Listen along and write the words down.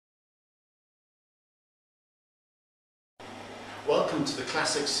Welcome to the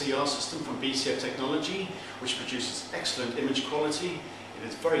classic CR system from BCF Technology, which produces excellent image quality. It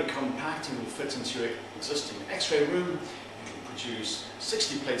is very compact and will fit into your existing X-ray room. It will produce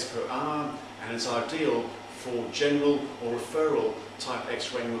 60 plates per hour and is ideal for general or referral type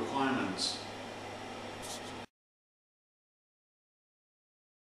X-raying requirements.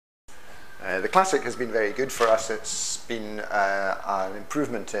 The Classic has been very good for us. It's been an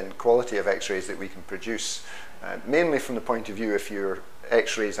improvement in quality of X-rays that we can produce, mainly from the point of view if your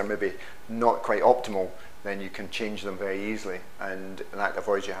X-rays are maybe not quite optimal, then you can change them very easily, and that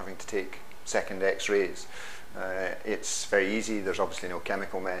avoids you having to take second X-rays. It's very easy, there's obviously no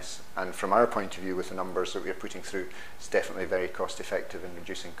chemical mess, and from our point of view with the numbers that we're putting through, it's definitely very cost effective in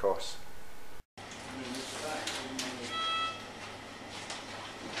reducing costs.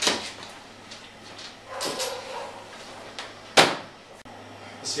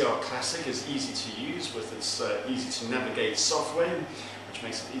 The CR Classic is easy to use with its easy to navigate software, which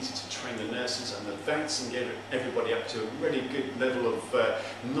makes it easy to train the nurses and the vets and get everybody up to a really good level of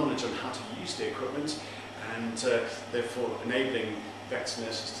knowledge on how to use the equipment, and therefore enabling vets and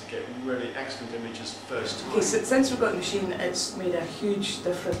nurses to get really excellent images first time. Okay, so since we've got the machine, it's made a huge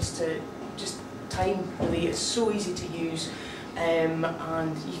difference to just time, really. It's so easy to use.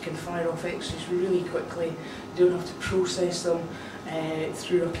 And you can fire off X-rays really quickly. You don't have to process them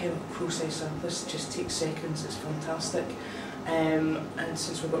through a chemical processor. This just takes seconds. It's fantastic. And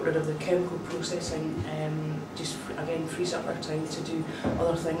since we've got rid of the chemical processing, just again frees up our time to do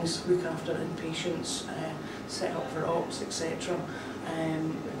other things, look after inpatients, set up for ops, etc.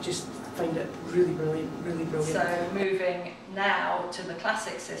 Just find it really brilliant, really brilliant. So moving now to the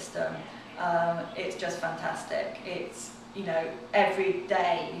Classic system, it's just fantastic. It's, you know, every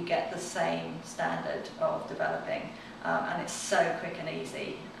day you get the same standard of developing, and it's so quick and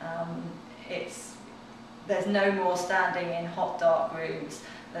easy. There's no more standing in hot dark rooms.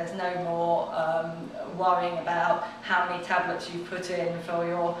 There's no more worrying about how many tablets you put in for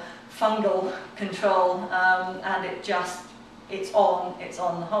your fungal control, and it's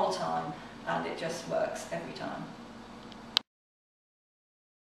on the whole time, and it just works every time.